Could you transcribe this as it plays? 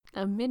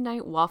a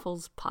Midnight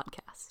Waffles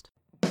podcast.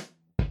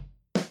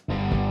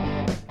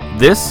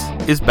 This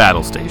is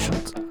Battle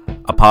Stations,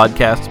 a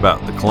podcast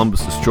about the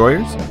Columbus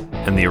Destroyers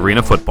and the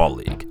Arena Football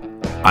League.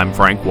 I'm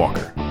Frank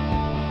Walker.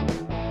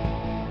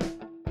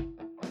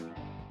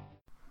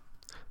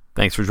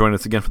 Thanks for joining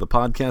us again for the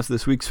podcast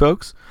this week,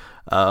 folks.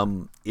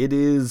 We're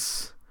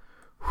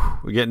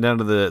getting down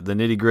to the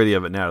nitty-gritty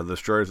of it now. The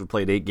Destroyers have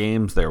played 8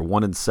 games. They're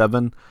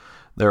 1-7.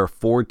 There are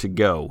 4 to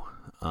go.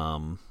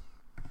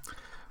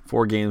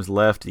 4 games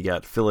left. You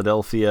got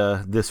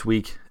Philadelphia this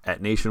week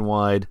at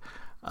Nationwide.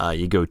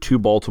 You go to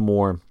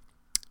Baltimore.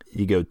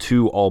 You go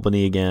to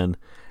Albany again.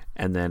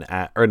 And then,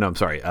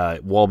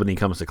 Albany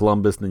comes to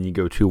Columbus. And then you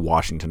go to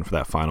Washington for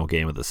that final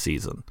game of the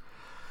season.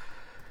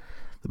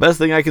 The best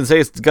thing I can say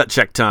is it's gut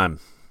check time.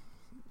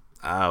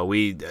 I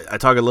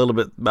talk a little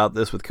bit about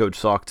this with Coach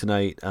Salk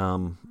tonight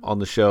on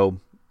the show.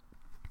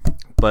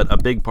 But a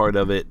big part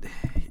of it,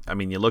 I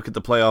mean, you look at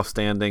the playoff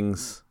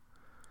standings.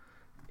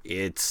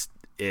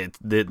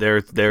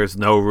 There's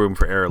no room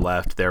for error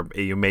left.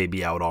 You may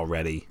be out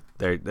already.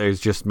 There's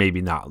just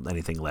maybe not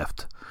anything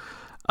left.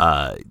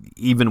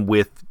 Even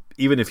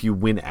if you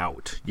win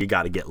out, you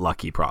got to get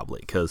lucky probably,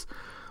 because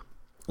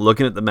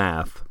looking at the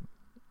math,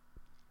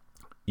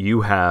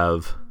 you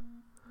have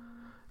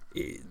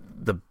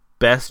the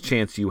best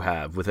chance you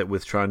have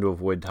with trying to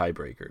avoid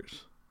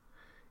tiebreakers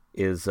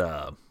is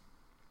the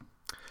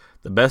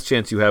best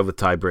chance you have with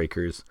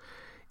tiebreakers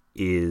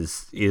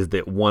is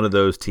that one of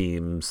those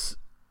teams,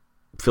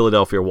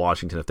 Philadelphia or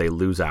Washington, if they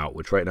lose out,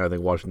 which right now I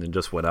think Washington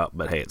just went up,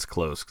 but hey, it's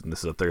close. And this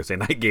is a Thursday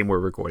night game we're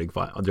recording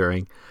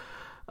during.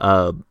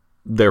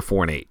 They're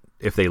 4-8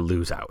 if they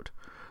lose out.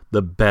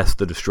 The best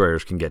the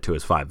Destroyers can get to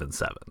is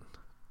 5-7.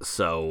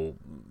 So,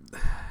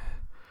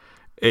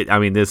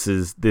 this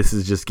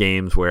is just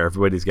games where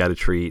everybody's got to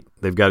treat.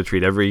 They've got to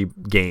treat every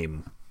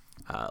game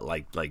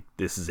like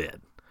this is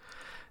it.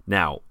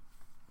 Now,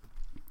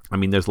 I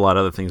mean, there's a lot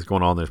of other things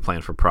going on. There's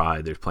playing for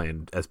pride. There's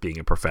playing as being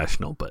a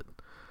professional, but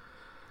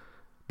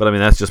I mean,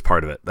 that's just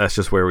part of it. That's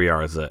just where we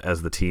are as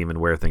the team and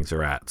where things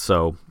are at.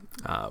 So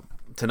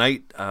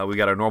tonight we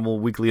got our normal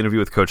weekly interview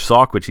with Coach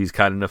Salk, which he's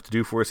kind enough to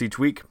do for us each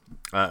week.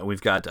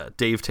 We've got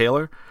David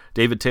Taylor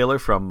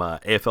from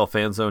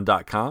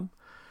AFLFanZone.com.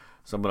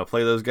 So I'm going to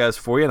play those guys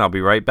for you, and I'll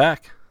be right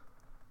back.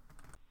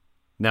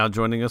 Now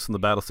joining us on the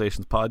Battle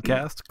Stations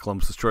podcast,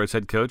 Columbus Destroyers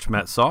head coach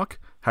Matt Salk.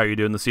 How are you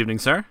doing this evening,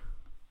 sir?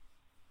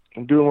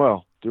 I'm doing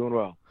well.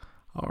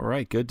 All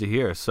right, good to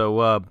hear.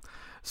 So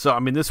I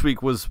mean, this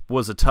week was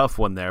a tough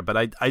one there, but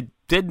I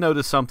did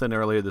notice something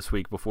earlier this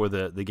week before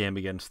the game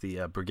against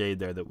the Brigade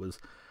there that was,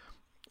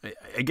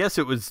 I guess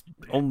it was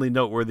only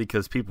noteworthy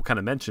because people kind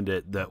of mentioned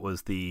it, that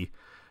was the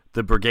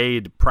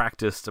Brigade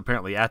practiced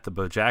apparently at the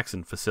Bo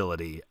Jackson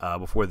facility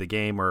before the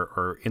game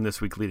or in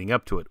this week leading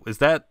up to it. Is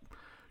that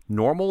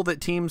normal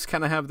that teams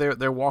kind of have their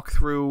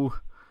walkthrough?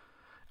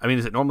 I mean,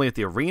 is it normally at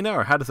the arena,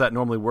 or how does that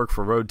normally work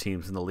for road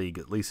teams in the league,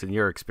 at least in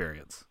your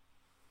experience?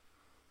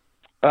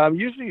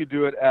 Usually you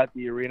do it at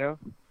the arena,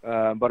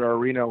 but our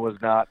arena was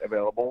not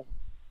available.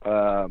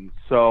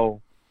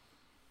 So,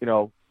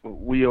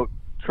 we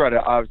try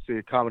to obviously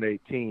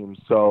accommodate teams.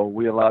 So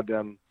we allowed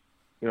them,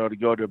 to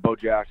go to Bo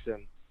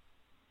Jackson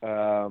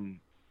to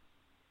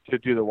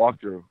do the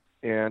walkthrough.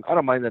 And I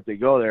don't mind that they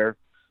go there.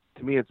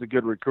 To me, it's a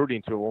good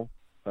recruiting tool.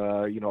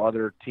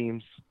 Other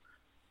teams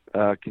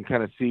can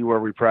kind of see where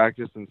we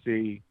practice and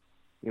see,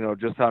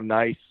 just how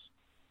nice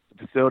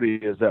the facility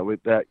is that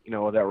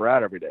we're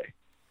at every day.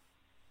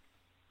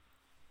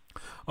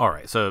 All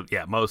right, so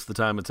yeah, most of the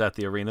time it's at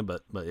the arena,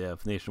 but yeah,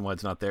 if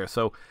Nationwide's not there.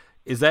 So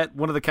is that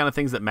one of the kind of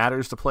things that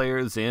matters to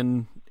players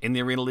in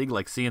the Arena League,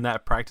 like seeing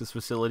that practice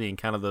facility and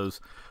kind of those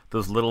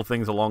little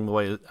things along the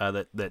way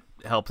that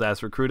helps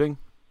as recruiting?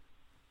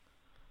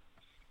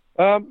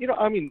 I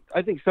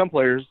think some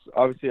players,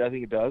 obviously, I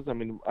think it does. I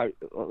mean,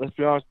 let's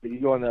be honest, you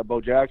go on that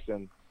Bo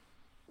Jackson,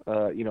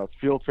 it's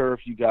field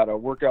turf. You got a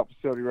workout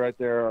facility right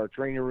there. Our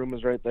training room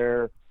is right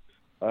there.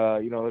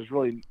 There's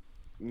really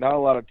not a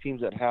lot of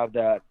teams that have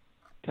that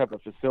type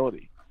of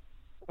facility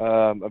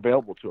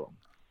available to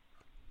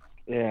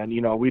them,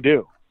 and we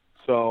do.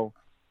 So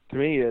to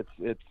me, it's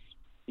it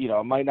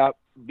might not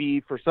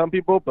be for some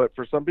people, but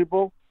for some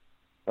people,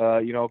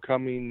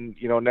 coming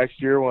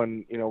next year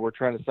when we're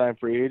trying to sign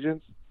free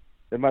agents,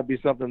 it might be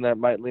something that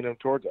might lean them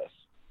towards us.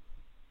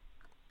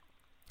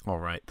 All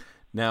right.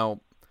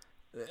 Now,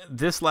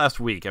 this last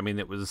week, I mean,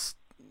 it was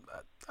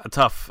a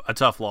tough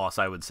loss,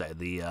 I would say.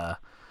 The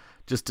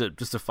just a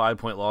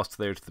 5-point loss to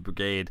the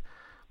Brigade.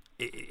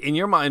 In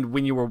your mind,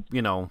 when you were,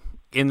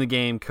 in the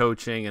game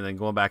coaching and then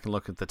going back and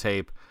looking at the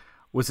tape,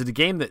 was it a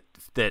game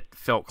that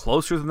felt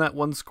closer than that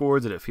one score?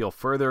 Did it feel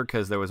further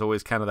because there was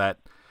always kind of that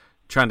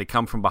trying to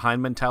come from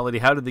behind mentality?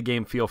 How did the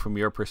game feel from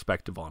your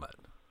perspective on it?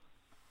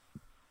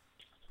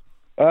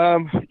 To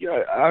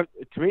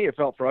me, it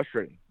felt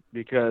frustrating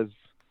because,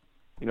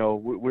 we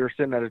were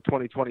sitting at a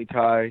 20-20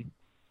 tie.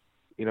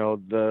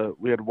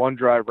 We had one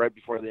drive right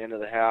before the end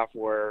of the half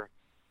where,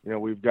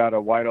 we've got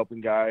a wide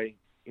open guy,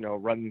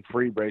 running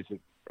free,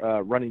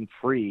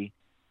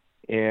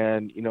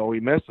 and, we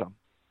miss him.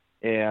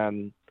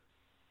 And,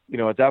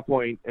 at that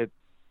point, if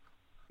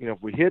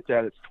we hit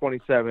that, it's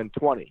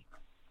 27-20.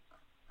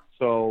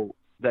 So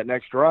that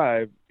next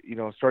drive,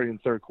 starting in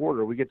the third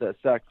quarter, we get that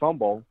sack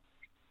fumble.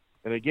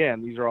 And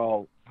again, these are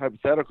all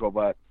hypothetical,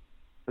 but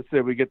let's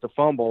say we get the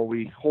fumble,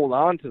 we hold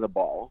on to the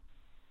ball,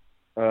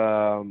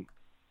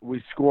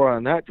 we score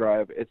on that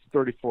drive, it's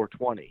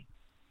 34-20.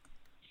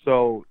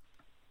 So,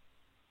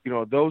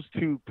 those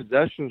two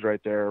possessions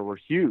right there were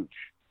huge.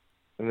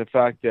 And the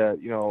fact that,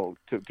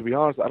 to be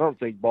honest, I don't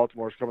think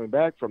Baltimore's coming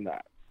back from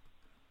that.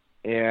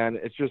 And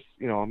it's just,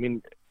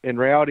 in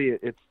reality,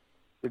 it's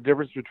the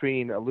difference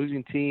between a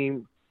losing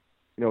team,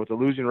 with a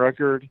losing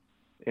record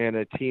and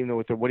a team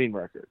with a winning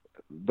record.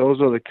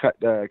 Those are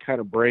the kind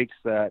of breaks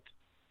that,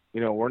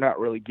 we're not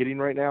really getting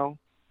right now.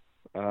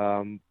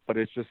 But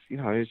it's just,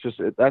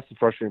 that's the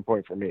frustrating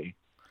point for me.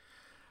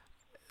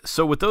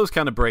 So with those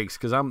kind of breaks,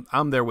 because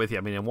I'm there with you.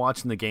 I mean, in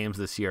watching the games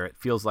this year, it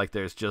feels like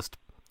there's just,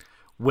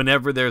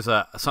 whenever there's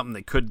something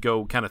that could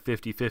go kind of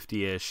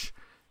 50-50-ish,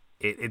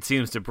 it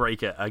seems to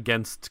break it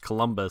against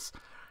Columbus.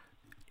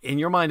 In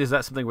your mind, is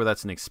that something where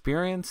that's an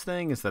experience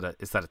thing? Is that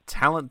a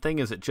talent thing?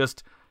 Is it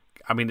just,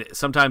 I mean,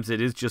 sometimes it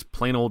is just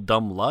plain old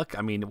dumb luck.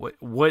 I mean,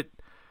 what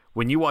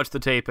when you watch the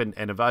tape and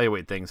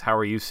evaluate things, how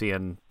are you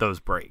seeing those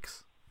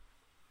breaks?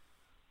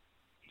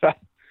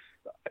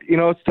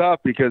 It's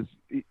tough because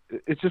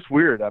it's just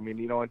weird. I mean,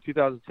 in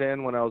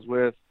 2010 when I was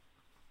with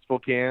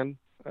Spokane,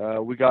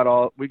 we got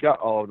all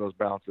of those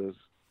bounces.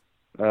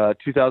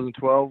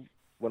 2012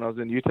 when I was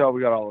in Utah,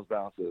 we got all those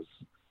bounces.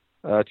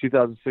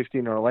 2016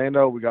 in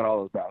Orlando, we got all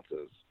those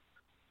bounces.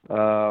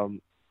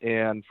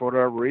 And for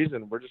whatever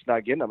reason, we're just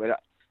not getting them.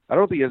 I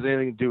don't think it has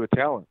anything to do with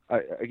talent.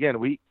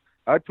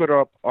 I'd put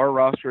up our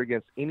roster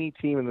against any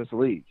team in this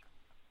league.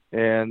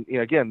 And,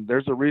 again,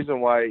 there's a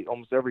reason why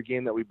almost every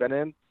game that we've been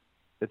in,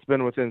 it's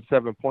been within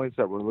 7 points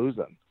that we're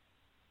losing.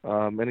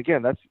 And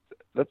again,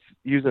 that's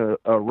using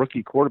a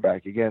rookie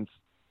quarterback against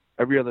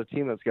every other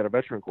team that's got a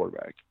veteran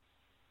quarterback.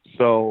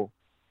 So,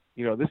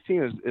 this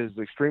team is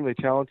extremely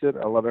talented.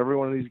 I love every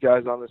one of these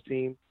guys on this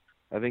team.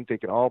 I think they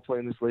can all play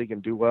in this league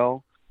and do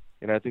well.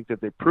 And I think that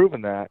they've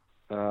proven that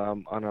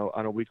on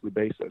a weekly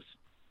basis.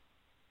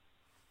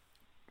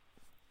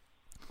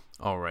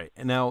 All right.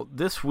 And now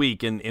this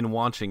week in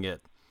watching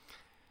it,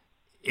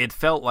 it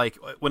felt like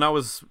when I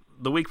was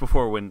the week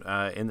before when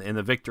in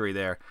the victory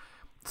there,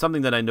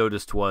 something that I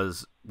noticed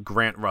was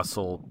Grant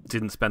Russell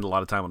didn't spend a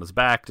lot of time on his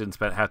back,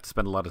 have to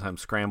spend a lot of time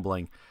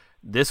scrambling.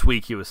 This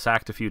week he was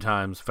sacked a few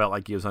times, felt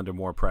like he was under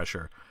more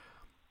pressure.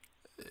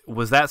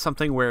 Was that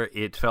something where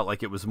it felt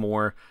like it was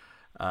more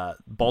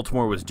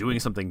Baltimore was doing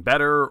something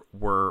better?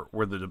 Were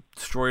the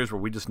Destroyers, were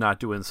we just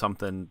not doing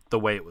something the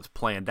way it was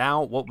planned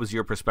out? What was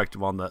your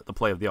perspective on the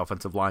play of the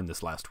offensive line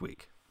this last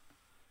week?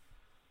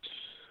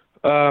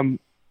 I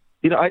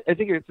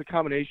think it's a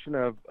combination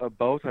of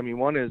both. I mean,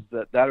 one is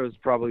that was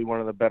probably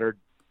one of the better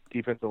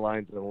defensive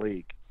lines in the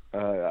league.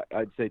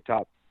 I'd say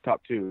top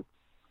two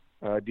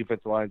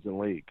defensive lines in the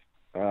league.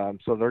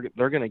 So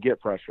they're going to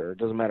get pressure. It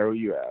doesn't matter who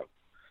you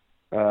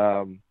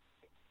have.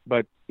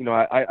 But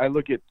I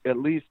look at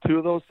least two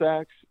of those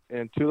sacks,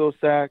 and two of those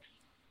sacks,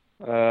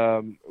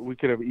 we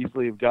could have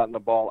easily have gotten the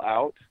ball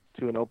out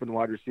to an open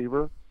wide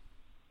receiver,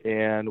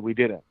 and we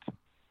didn't.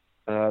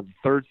 The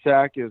third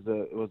sack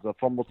was a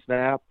fumbled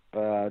snap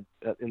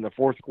in the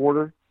fourth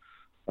quarter.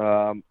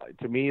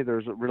 To me,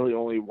 there's really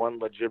only one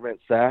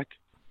legitimate sack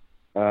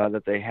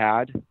that they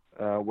had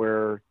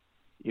where,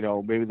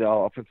 maybe the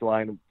offensive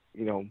line,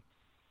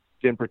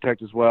 didn't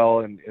protect as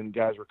well and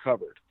guys were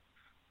covered.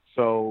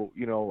 So,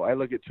 I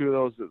look at two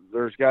of those.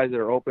 There's guys that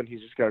are open.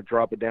 He's just got to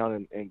drop it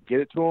down and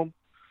get it to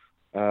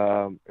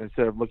them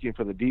instead of looking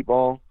for the deep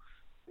ball.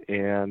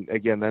 And,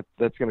 again,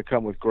 that's going to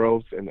come with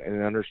growth and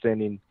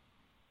understanding,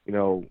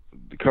 the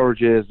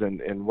coverages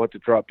and what to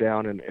drop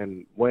down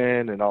and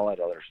when and all that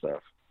other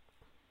stuff.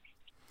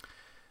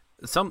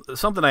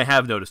 Something I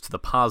have noticed to the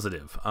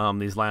positive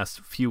these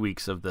last few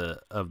weeks of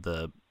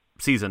the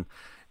season,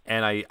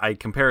 and I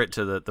compare it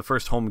to the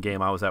first home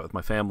game I was at with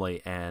my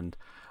family, and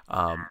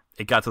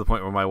it got to the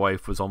point where my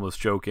wife was almost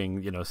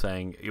joking,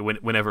 saying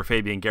whenever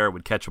Fabian Guerra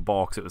would catch a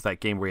ball, because it was that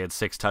game where he had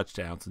 6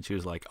 touchdowns, and she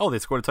was like, "Oh, they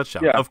scored a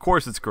touchdown." Yeah. Of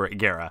course it's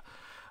Guerra.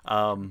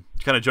 Kind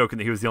of joking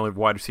that he was the only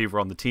wide receiver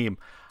on the team.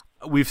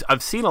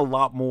 I've seen a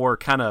lot more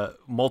kind of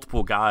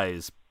multiple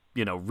guys,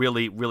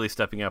 really, really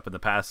stepping up in the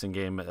passing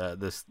game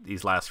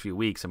these last few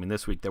weeks. I mean,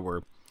 this week there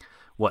were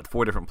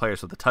 4 different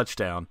players with a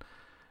touchdown.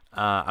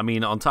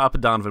 On top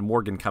of Donovan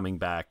Morgan coming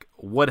back,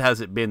 what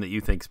has it been that you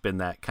think's been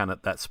that kind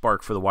of that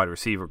spark for the wide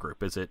receiver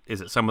group? Is it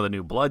some of the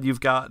new blood you've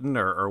gotten,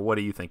 or what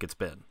do you think it's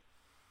been?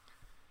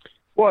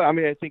 Well,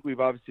 I think we've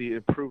obviously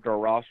improved our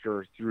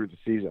roster through the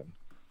season.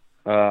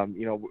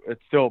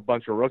 It's still a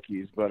bunch of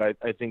rookies, but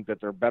I think that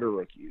they're better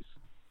rookies.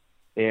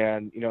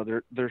 And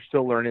they're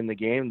still learning the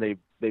game.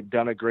 They've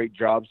done a great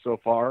job so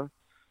far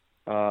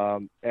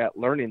at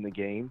learning the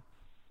game,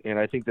 and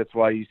I think that's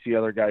why you see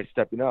other guys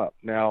stepping up.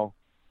 Now,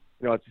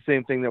 it's the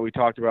same thing that we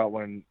talked about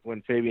when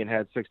Fabian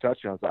had 6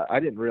 touchdowns.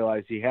 I didn't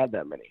realize he had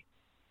that many,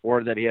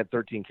 or that he had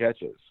 13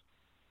 catches.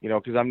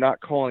 because I'm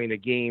not calling a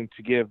game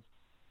to give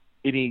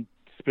any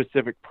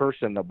specific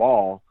person the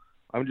ball.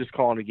 I'm just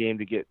calling a game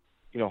to get,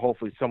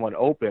 hopefully someone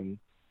open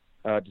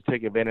to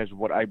take advantage of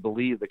what I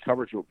believe the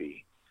coverage will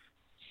be.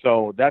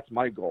 So that's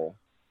my goal.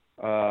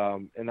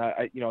 And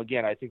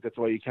again, I think that's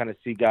why you kind of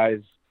see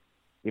guys,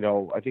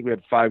 I think we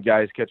had 5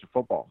 guys catch a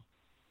football,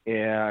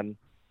 and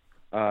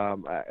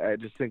I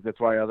just think that's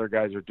why other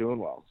guys are doing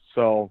well.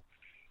 So,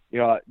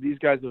 these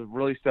guys have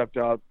really stepped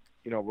up.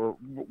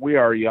 We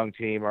are a young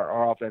team.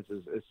 Our offense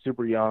is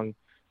super young,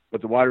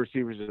 but the wide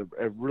receivers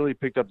have really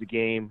picked up the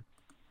game.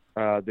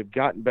 They've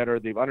gotten better.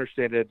 They've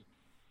understood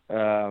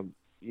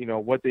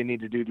what they need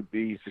to do to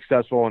be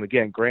successful. And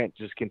again, Grant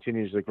just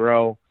continues to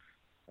grow.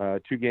 2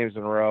 games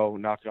in a row,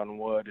 knock on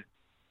wood,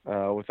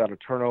 without a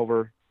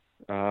turnover.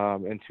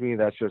 And to me,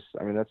 that's just,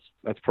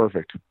 that's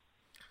perfect.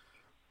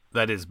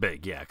 That is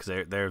big, yeah,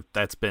 because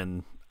that's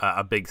been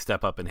a big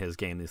step up in his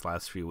game these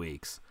last few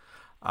weeks.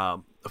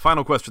 The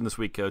final question this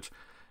week, Coach.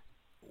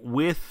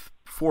 With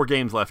 4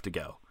 games left to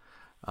go,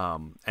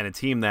 and a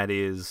team that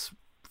is,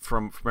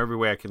 from every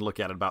way I can look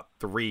at it, about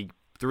three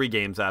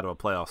games out of a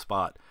playoff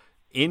spot,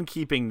 in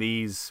keeping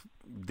these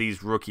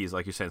rookies,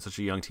 like you're saying, such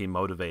a young team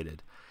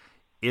motivated,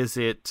 is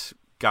it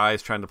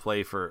guys trying to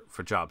play for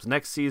jobs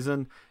next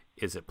season?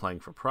 Is it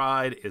playing for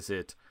pride? Is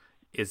it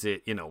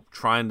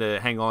trying to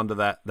hang on to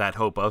that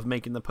hope of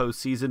making the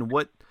postseason?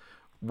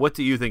 What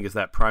do you think is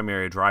that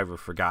primary driver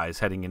for guys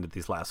heading into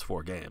these last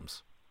 4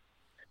 games?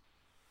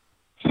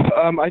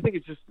 I think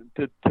it's just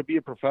to be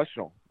a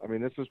professional.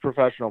 This is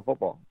professional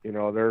football.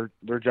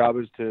 Their job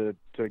is to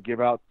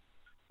give out,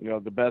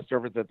 the best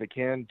effort that they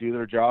can, do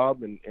their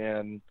job,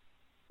 and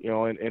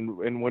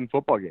win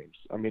football games.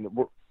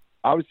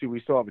 Obviously we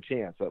still have a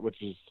chance,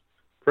 which is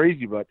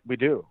crazy, but we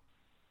do.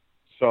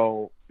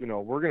 So,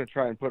 we're going to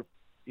try and put,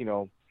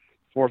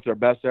 forth our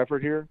best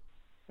effort here.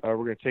 We're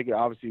going to take it,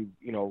 obviously,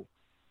 not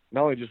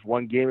only just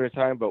one game at a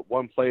time, but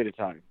one play at a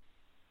time,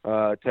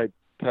 type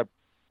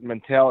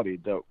mentality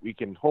that we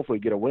can hopefully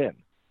get a win.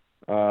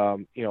 The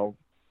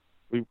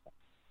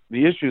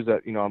issue is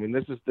that,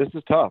 this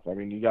is tough.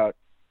 You got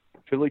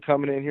Philly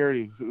coming in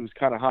here who's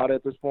kind of hot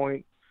at this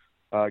point.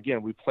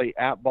 Again, we play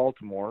at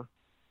Baltimore,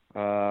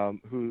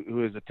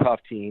 who is a tough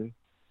team.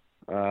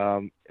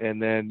 And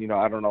then,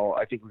 I don't know,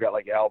 I think we got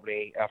like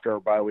Albany after our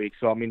bye week.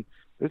 So,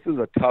 this is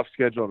a tough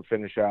schedule to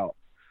finish out.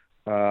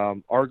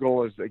 Our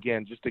goal is,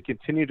 again, just to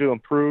continue to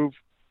improve,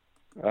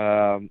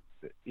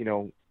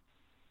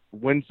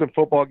 win some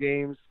football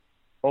games.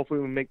 Hopefully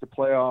we make the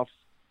playoffs.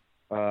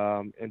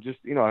 And just,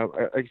 like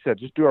I said,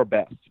 just do our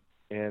best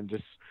and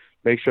just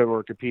make sure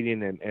we're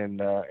competing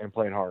and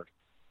playing hard.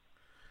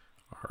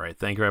 All right.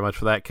 Thank you very much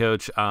for that,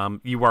 Coach.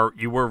 You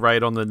were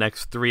right on the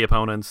next 3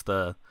 opponents.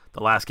 The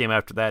last game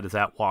after that is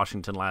at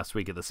Washington last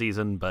week of the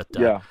season. But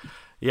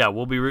yeah,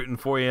 we'll be rooting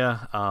for you.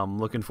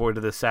 Looking forward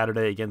to this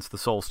Saturday against the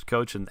Souls,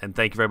 Coach. And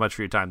thank you very much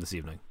for your time this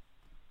evening.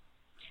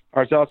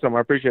 All right, it's awesome.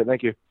 I appreciate it.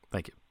 Thank you.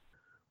 Thank you.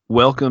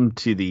 Welcome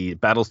to the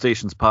Battle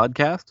Stations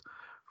podcast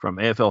from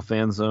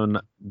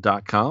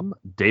AFLFanZone.com.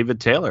 David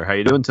Taylor, how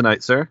you doing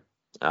tonight, sir?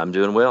 I'm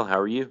doing well. How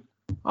are you?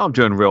 I'm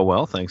doing real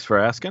well. Thanks for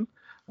asking.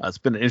 It's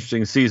been an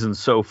interesting season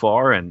so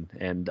far,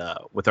 and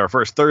with our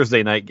first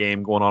Thursday night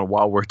game going on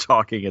while we're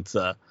talking, it's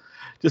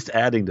just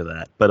adding to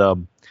that. But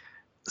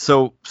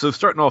so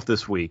starting off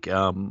this week,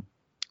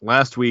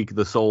 last week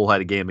the Soul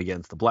had a game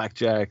against the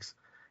Blackjacks.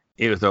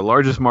 It was their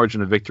largest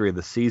margin of victory of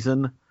the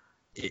season.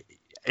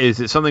 Is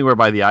it something where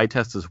by the eye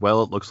test as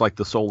well, it looks like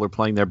the Soul are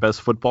playing their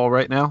best football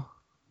right now?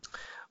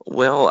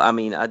 Well,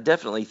 I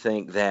definitely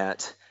think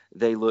that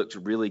they looked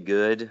really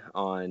good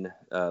on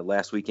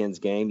last weekend's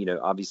game.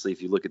 Obviously,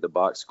 if you look at the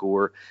box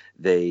score,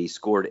 they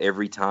scored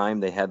every time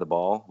they had the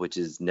ball, which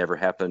has never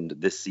happened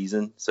this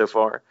season so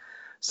far.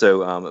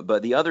 So,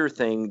 but the other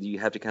thing you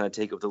have to kind of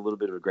take with a little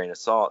bit of a grain of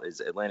salt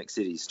is Atlantic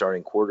City's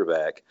starting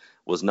quarterback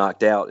was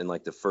knocked out in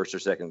like the first or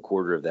second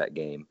quarter of that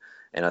game.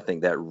 And I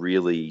think that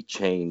really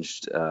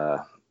changed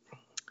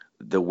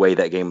the way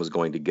that game was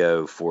going to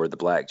go for the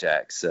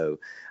Blackjacks. So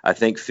I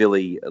think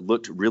Philly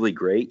looked really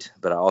great,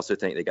 but I also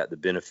think they got the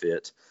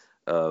benefit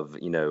of,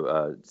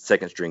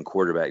 second string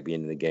quarterback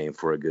being in the game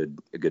for a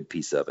good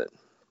piece of it.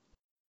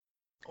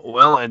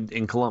 Well, and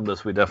in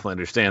Columbus, we definitely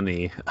understand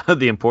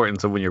the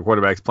importance of when your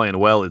quarterback's playing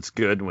well, it's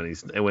good.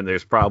 When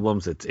there's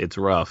problems, it's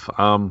rough.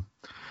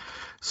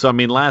 So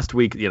last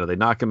week, they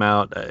knock him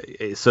out.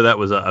 So that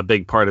was a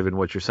big part of it in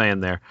what you're saying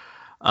there.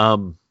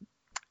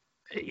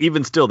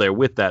 Even still there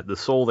with that, the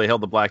Soul, they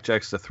held the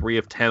Blackjacks to 3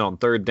 of 10 on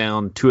third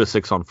down, 2 of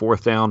 6 on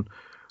fourth down.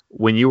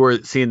 When you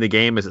were seeing the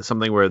game, is it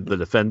something where the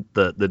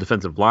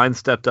defensive line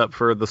stepped up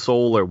for the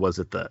Soul, or was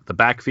it the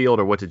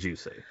backfield, or what did you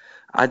see?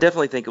 I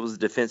definitely think it was the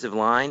defensive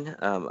line.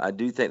 I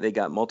do think they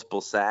got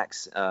multiple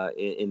sacks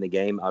in the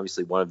game.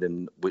 Obviously, one of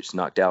them which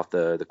knocked out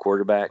the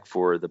quarterback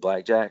for the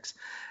Blackjacks.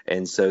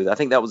 And so I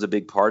think that was a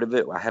big part of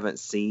it. I haven't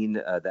seen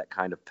that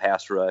kind of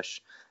pass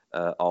rush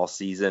all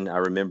season. I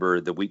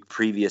remember the week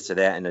previous to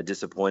that in a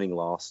disappointing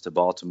loss to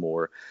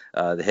Baltimore,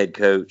 the head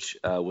coach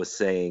was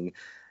saying,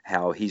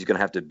 how he's going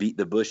to have to beat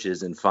the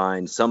bushes and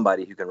find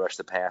somebody who can rush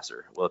the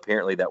passer. Well,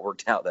 apparently that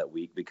worked out that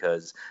week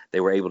because they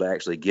were able to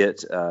actually get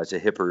to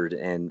Hippard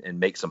and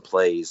make some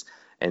plays.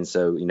 And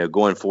so,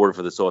 going forward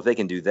for the Soul, if they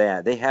can do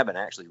that, they have an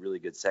actually really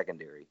good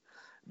secondary.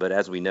 But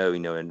as we know,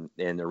 in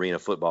arena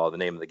football, the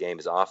name of the game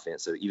is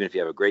offense. So even if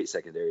you have a great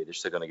secondary, they're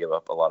still going to give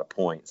up a lot of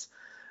points.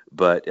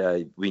 But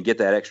we can get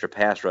that extra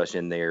pass rush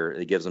in there.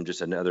 It gives them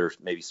just another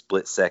maybe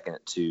split second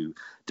to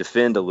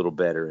defend a little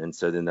better. And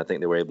so then I think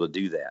they were able to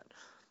do that.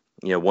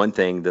 One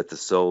thing that the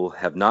Soul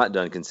have not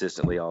done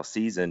consistently all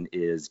season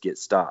is get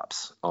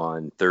stops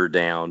on third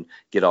down,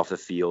 get off the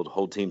field,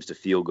 hold teams to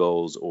field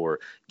goals, or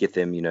get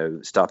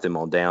them, stop them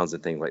on downs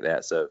and things like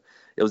that. So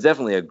it was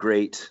definitely a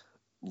great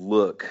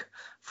look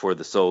for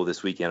the Soul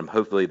this weekend.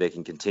 Hopefully they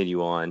can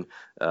continue on,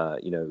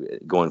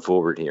 going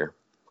forward here.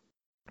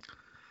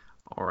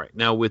 All right.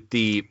 Now with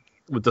the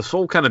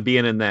Soul kind of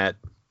being in that,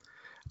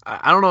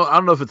 I don't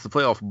know if it's the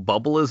playoff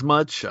bubble as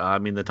much. I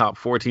mean, the top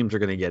 4 teams are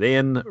going to get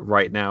in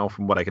right now.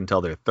 From what I can tell,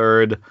 they're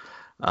third.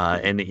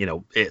 And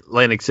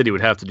Atlantic City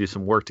would have to do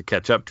some work to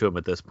catch up to them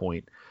at this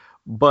point.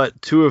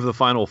 But 2 of the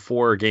final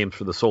 4 games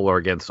for the Soul are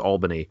against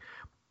Albany.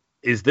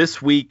 Is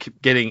this week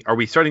are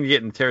we starting to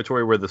get in the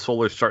territory where the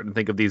Soul are starting to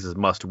think of these as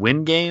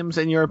must-win games,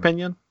 in your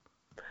opinion?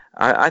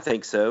 I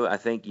think so. I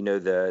think,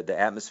 the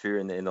atmosphere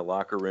in the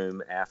locker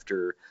room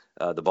after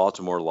the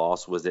Baltimore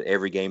loss was that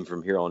every game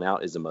from here on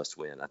out is a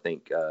must-win. I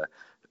think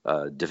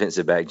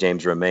defensive back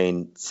James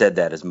Romaine said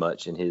that as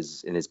much in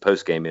his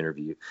post-game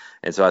interview.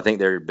 And so I think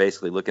they're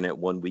basically looking at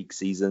 1-week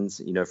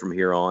seasons, from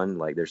here on.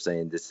 Like they're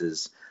saying this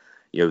is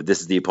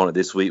the opponent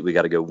this week. We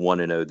got to go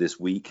 1-0 this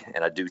week.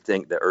 And I do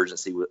think the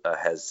urgency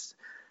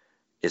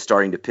is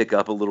starting to pick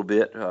up a little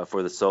bit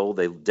for the Soul.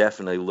 They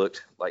definitely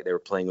looked like they were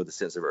playing with a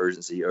sense of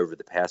urgency over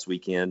the past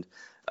weekend.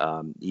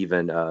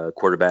 Even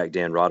quarterback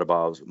Dan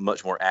Rodabaugh was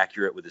much more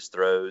accurate with his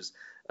throws,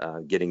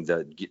 getting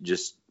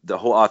the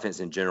whole offense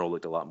in general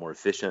looked a lot more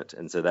efficient.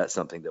 And so that's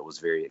something that was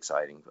very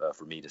exciting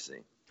for me to see.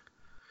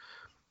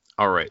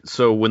 All right.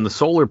 So when the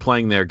Soul are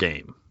playing their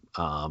game,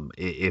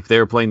 if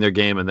they're playing their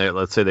game and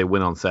let's say they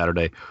win on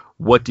Saturday,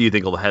 what do you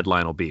think the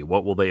headline will be?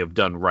 What will they have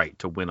done right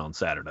to win on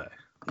Saturday?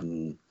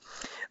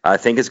 I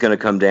think it's going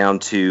to come down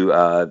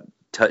to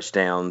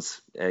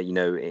touchdowns, in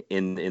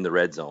the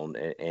red zone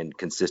and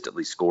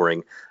consistently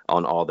scoring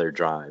on all their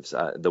drives.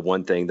 The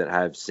one thing that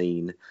I've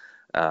seen,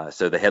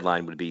 so the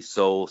headline would be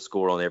Soul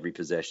score on every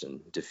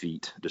possession,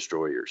 defeat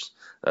destroyers,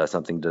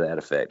 something to that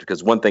effect.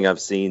 Because one thing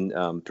I've seen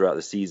throughout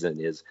the season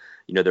is,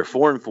 they're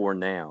 4-4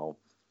 now.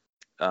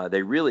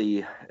 They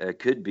really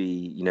could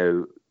be,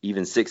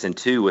 even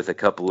 6-2 with a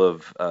couple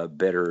of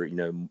better,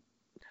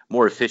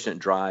 more efficient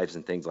drives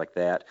and things like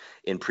that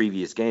in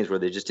previous games where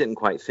they just didn't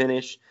quite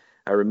finish.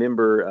 I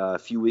remember a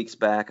few weeks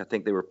back, I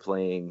think they were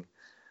playing,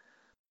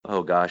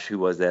 oh gosh, who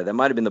was that? That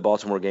might have been the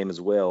Baltimore game as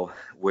well,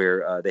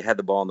 where they had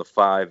the ball on the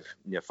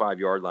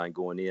 5-yard line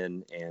going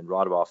in, and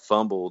Rodabaugh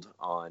fumbled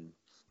on,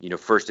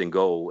 first and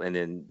goal, and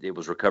then it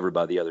was recovered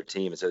by the other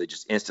team. And so they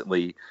just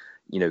instantly,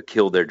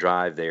 killed their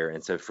drive there.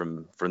 And so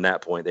from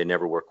that point, they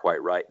never were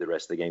quite right the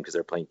rest of the game because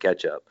they're playing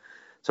catch up.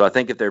 So I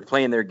think if they're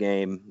playing their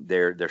game,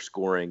 they're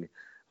scoring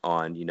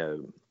on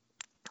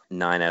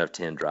 9 out of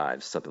 10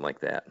 drives, something like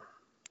that.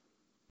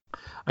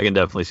 I can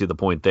definitely see the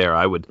point there.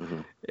 I would,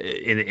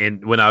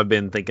 and when I've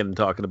been thinking and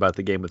talking about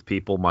the game with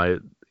people,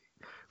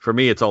 for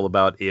me, it's all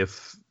about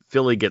if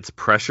Philly gets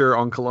pressure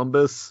on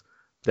Columbus,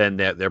 then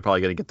they're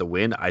probably going to get the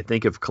win. I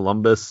think if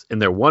Columbus, in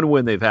their one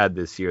win they've had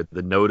this year,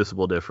 the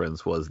noticeable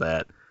difference was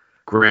that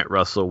Grant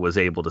Russell was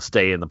able to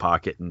stay in the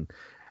pocket and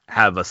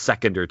have a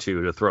second or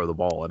two to throw the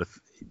ball. And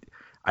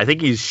I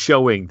think he's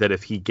showing that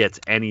if he gets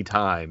any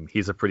time,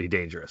 he's a pretty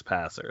dangerous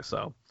passer.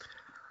 So,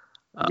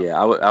 yeah,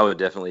 I would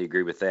definitely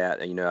agree with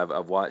that.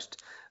 I've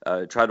watched,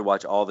 tried to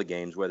watch all the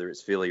games, whether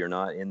it's Philly or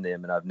not in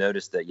them, and I've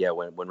noticed that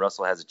when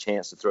Russell has a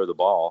chance to throw the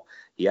ball,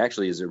 he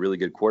actually is a really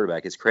good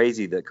quarterback. It's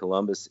crazy that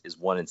Columbus is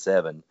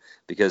 1-7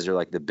 because they're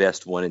like the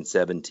best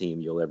 1-7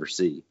 team you'll ever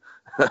see.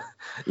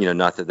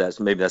 Not that's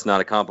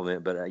not a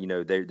compliment, but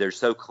they're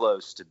so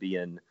close to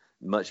being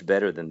much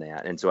better than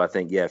that. And so I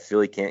think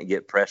Philly can't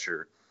get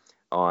pressure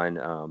on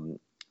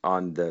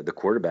the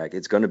quarterback.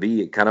 It's going to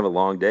be kind of a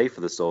long day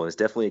for the Soul, and it's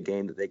definitely a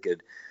game that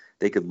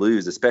they could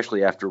lose,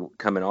 especially after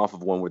coming off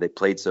of one where they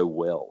played so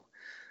well.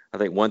 I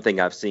think one thing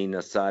I've seen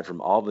aside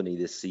from Albany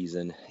this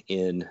season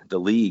in the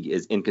league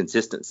is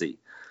inconsistency.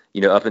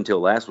 Up until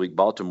last week,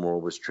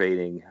 Baltimore was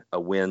trading a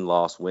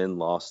win-loss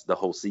the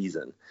whole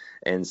season.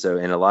 And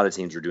a lot of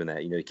teams are doing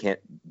that. You can't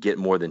get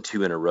more than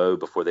 2 in a row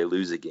before they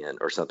lose again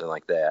or something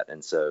like that.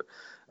 And so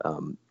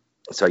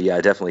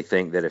I definitely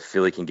think that if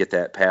Philly can get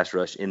that pass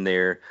rush in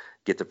there,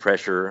 get the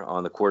pressure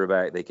on the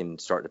quarterback, they can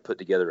start to put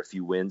together a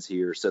few wins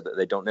here so that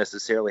they don't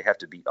necessarily have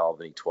to beat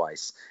Albany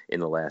twice in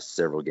the last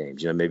several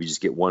games. Maybe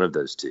just get one of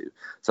those two.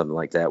 Something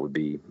like that would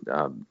be,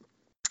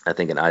 I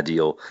think, an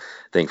ideal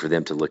thing for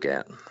them to look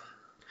at.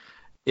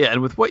 Yeah,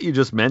 and with what you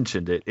just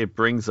mentioned, it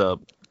brings me up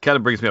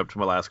to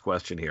my last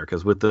question here,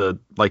 because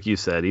like you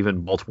said,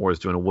 even Baltimore is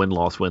doing a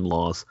win-loss.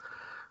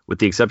 With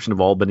the exception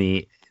of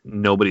Albany,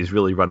 nobody's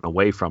really run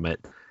away from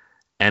it.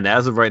 And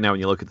as of right now, when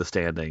you look at the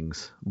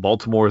standings,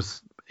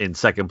 Baltimore's in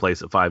second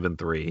place at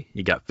 5-3.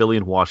 You got Philly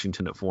and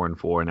Washington at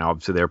 4-4. Now,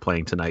 obviously, they're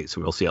playing tonight,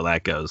 so we'll see how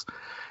that goes.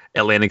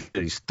 Atlantic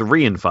City's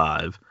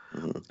 3-5,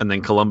 and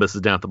then Columbus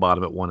is down at the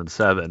bottom at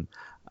 1-7.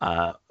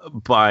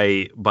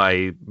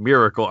 By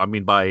miracle, I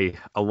mean by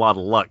a lot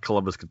of luck,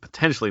 Columbus could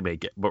potentially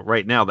make it. But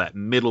right now, that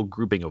middle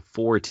grouping of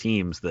 4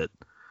 teams that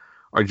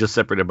are just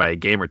separated by a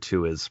game or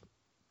two is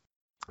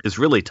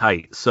really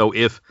tight. So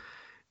if,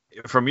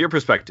 from your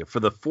perspective, for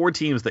the 4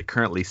 teams that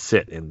currently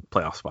sit in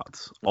playoff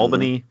spots,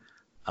 Albany,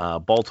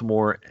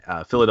 Baltimore,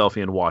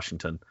 Philadelphia, and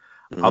Washington,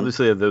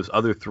 obviously of those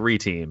other 3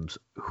 teams,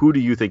 who do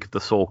you think if the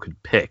Soul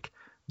could pick,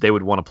 they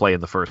would want to play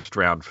in the first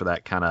round for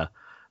that kind of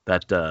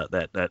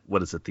that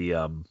what is it,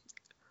 the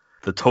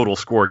total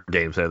score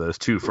games there, those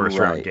 2 first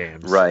round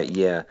games? Right,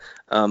 yeah.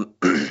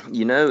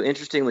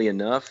 Interestingly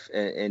enough,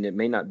 and it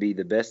may not be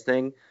the best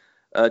thing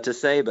to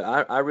say, but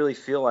I really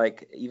feel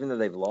like even though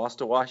they've lost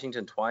to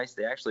Washington twice,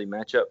 they actually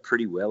match up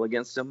pretty well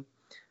against them.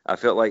 I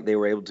felt like they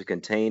were able to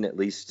contain at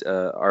least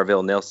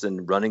Arvell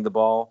Nelson running the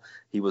ball.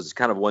 He was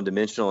kind of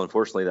one-dimensional.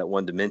 Unfortunately, that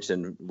one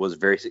dimension was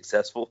very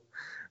successful.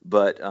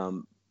 But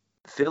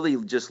Philly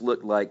just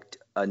looked like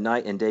a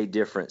night and day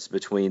difference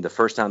between the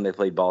first time they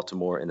played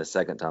Baltimore and the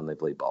second time they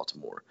played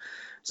Baltimore.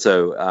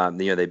 So,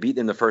 they beat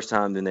them the first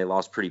time, then they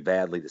lost pretty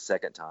badly the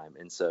second time.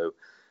 And so,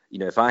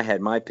 if I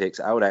had my picks,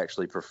 I would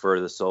actually prefer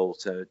the Soul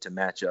to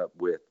match up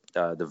with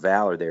the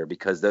Valor there,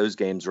 because those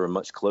games were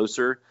much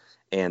closer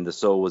and the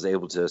Soul was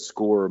able to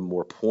score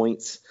more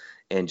points,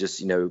 and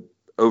just,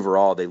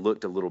 overall they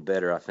looked a little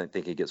better, I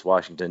think, against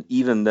Washington,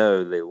 even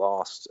though they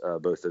lost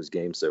both those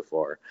games so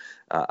far.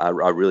 I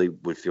really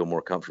would feel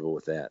more comfortable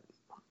with that.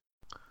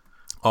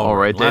 All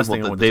right,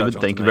 David,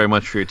 thank you very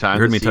much for your time.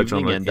 You heard me touch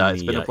on it, and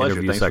it's been a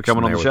pleasure. Thanks for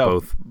coming on the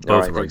show.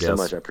 Both of our guests. So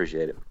much. I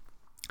appreciate it.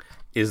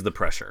 Is the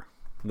pressure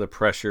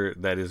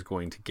that is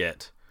going to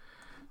get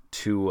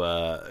to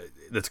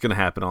that's going to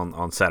happen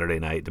on Saturday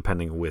night,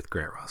 depending with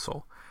Grant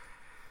Russell.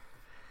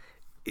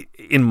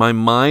 In my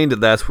mind,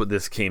 that's what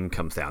this game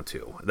comes down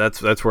to.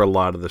 That's where a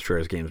lot of the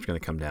Destroyers games are going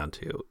to come down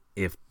to.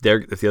 If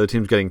the other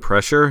team's getting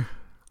pressure,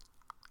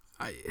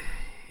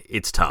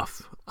 it's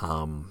tough,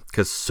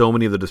 because so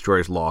many of the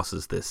Destroyers'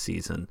 losses this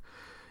season,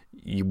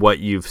 what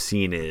you've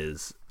seen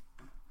is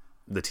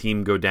the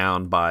team go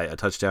down by a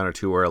touchdown or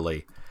 2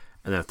 early,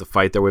 and then have to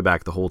fight their way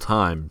back the whole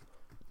time.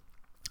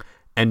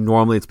 And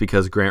normally it's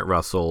because Grant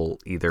Russell,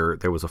 either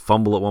there was a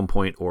fumble at one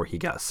point, or he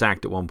got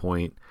sacked at one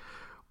point,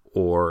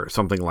 or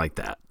something like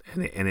that.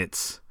 And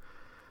it's,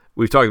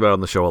 we've talked about it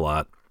on the show a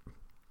lot.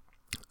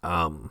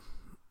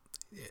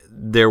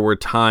 There were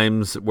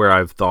times where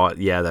I've thought,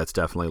 yeah, that's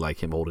definitely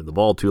like him holding the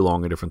ball too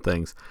long or different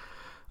things.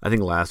 I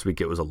think last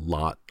week it was a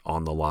lot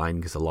on the line,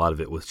 because a lot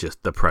of it was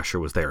just the pressure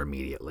was there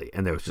immediately,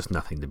 and there was just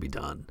nothing to be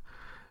done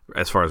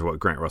as far as what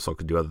Grant Russell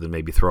could do other than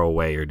maybe throw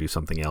away or do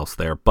something else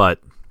there. But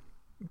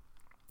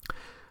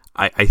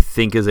I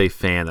think as a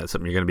fan, that's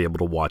something you're going to be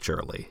able to watch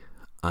early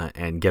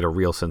and get a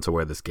real sense of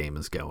where this game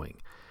is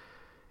going.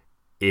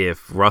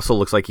 If Russell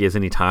looks like he has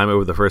any time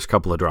over the first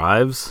couple of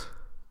drives,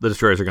 the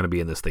Destroyers are going to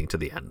be in this thing to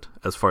the end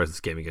as far as this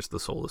game against the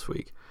Soul this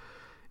week.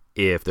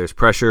 If there's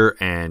pressure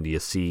and you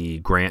see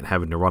Grant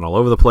having to run all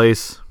over the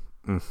place,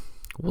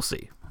 we'll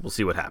see. We'll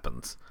see what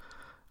happens.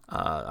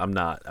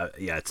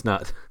 It's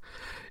not.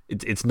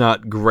 It's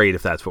not great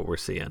if that's what we're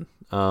seeing.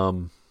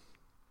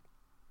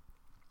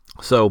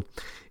 So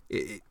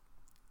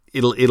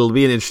it'll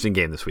be an interesting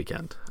game this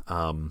weekend.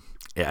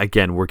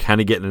 Again, we're kind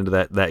of getting into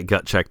that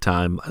gut check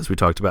time, as we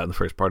talked about in the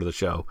first part of the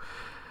show.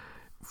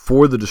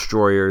 For the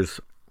Destroyers,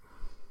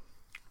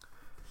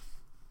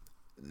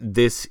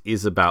 this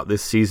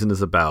season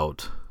is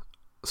about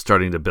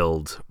starting to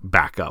build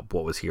back up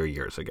what was here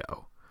years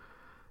ago.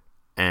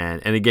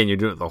 And again, you're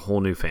doing it with a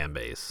whole new fan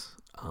base.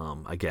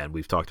 Again,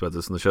 we've talked about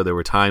this in the show. There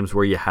were times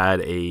where you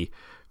had a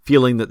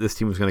feeling that this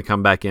team was going to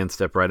come back in,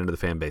 step right into the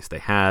fan base they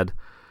had.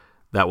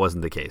 That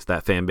wasn't the case.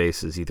 That fan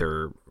base is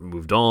either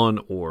moved on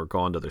or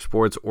gone to other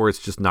sports, or it's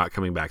just not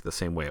coming back the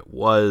same way it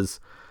was.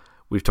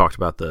 We've talked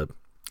about the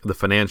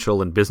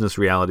financial and business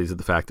realities of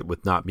the fact that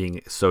with not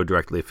being so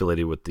directly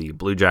affiliated with the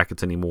Blue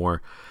Jackets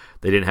anymore,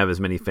 they didn't have as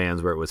many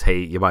fans where it was, hey,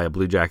 you buy a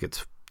Blue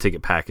Jackets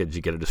ticket package,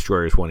 you get a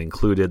Destroyers one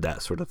included,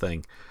 that sort of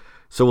thing.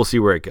 So we'll see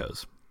where it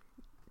goes.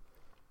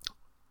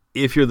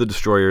 If you're the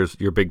Destroyers,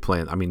 your big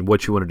plan,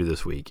 what you want to do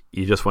this week,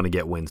 you just want to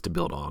get wins to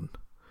build on.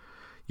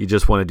 You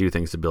just want to do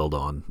things to build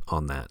on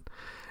that.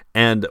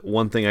 And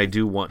one thing I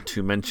do want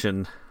to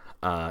mention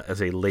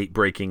as a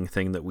late-breaking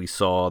thing that we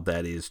saw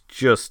that is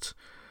just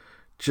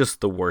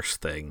the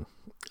worst thing.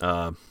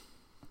 The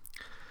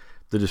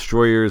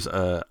Destroyers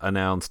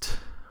announced,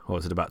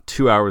 about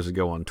 2 hours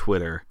ago on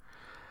Twitter,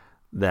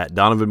 that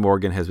Donovan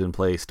Morgan has been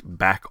placed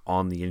back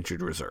on the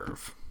injured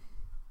reserve,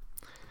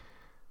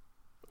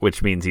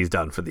 which means he's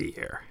done for the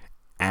year.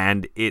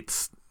 And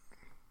it's,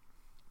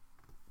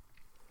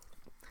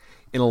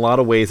 in a lot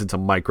of ways, it's a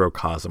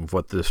microcosm of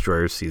what the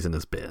Destroyers season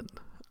has been.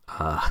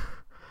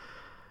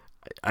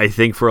 I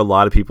think for a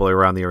lot of people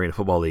around the Arena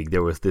Football League,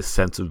 there was this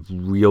sense of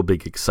real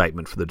big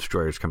excitement for the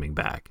Destroyers coming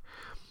back.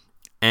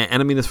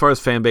 And I mean, as far as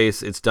fan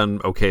base, it's done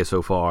okay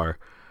so far.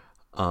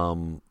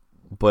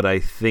 But I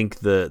think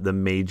the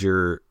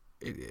major,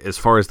 as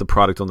far as the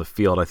product on the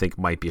field, I think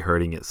might be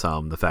hurting it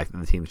some. The fact that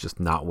the team's just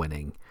not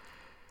winning,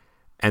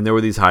 and there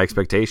were these high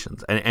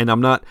expectations. And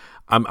I'm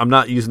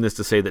not using this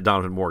to say that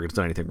Donovan Morgan's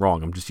done anything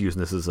wrong. I'm just using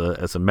this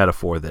as a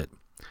metaphor that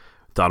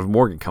Donovan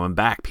Morgan coming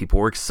back, people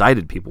were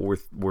excited, people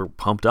were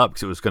pumped up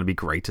because it was going to be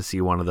great to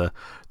see one of the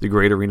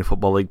great Arena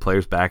Football League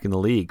players back in the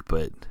league.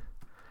 But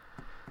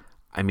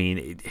I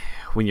mean,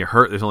 when you're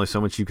hurt, there's only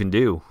so much you can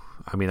do.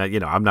 I mean,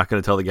 I'm not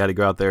going to tell the guy to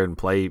go out there and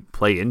play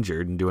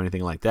injured and do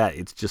anything like that.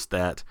 It's just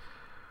that,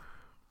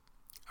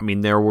 I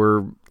mean, it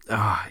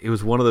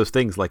was one of those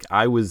things. Like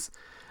I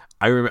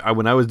remember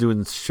when I was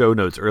doing show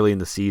notes early in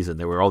the season,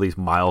 there were all these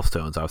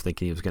milestones I was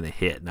thinking he was going to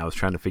hit, and I was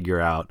trying to figure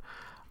out,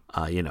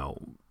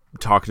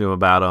 talking to him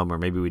about them, or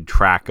maybe we'd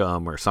track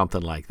them or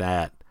something like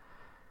that.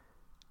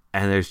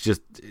 And it's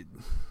just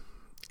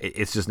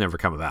never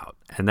come about.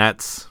 And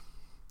that's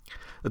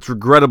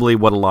regrettably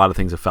what a lot of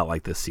things have felt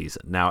like this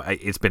season. Now,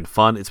 it's been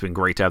fun. It's been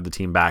great to have the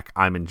team back.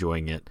 I'm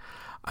enjoying it.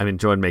 I'm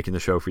enjoying making the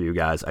show for you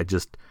guys.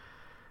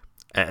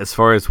 As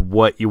far as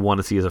what you want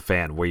to see as a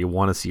fan, where you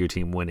want to see your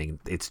team winning,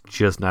 it's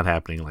just not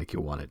happening like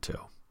you want it to.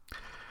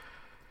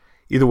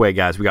 Either way,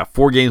 guys, we got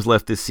 4 games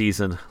left this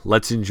season.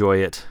 Let's enjoy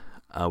it.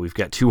 We've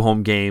got 2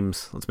 home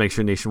games. Let's make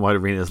sure Nationwide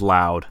Arena is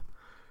loud.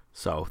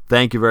 So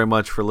thank you very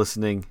much for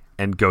listening,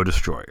 and go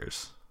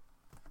Destroyers.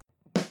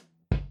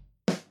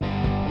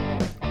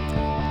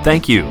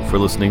 Thank you for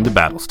listening to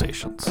Battle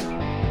Stations.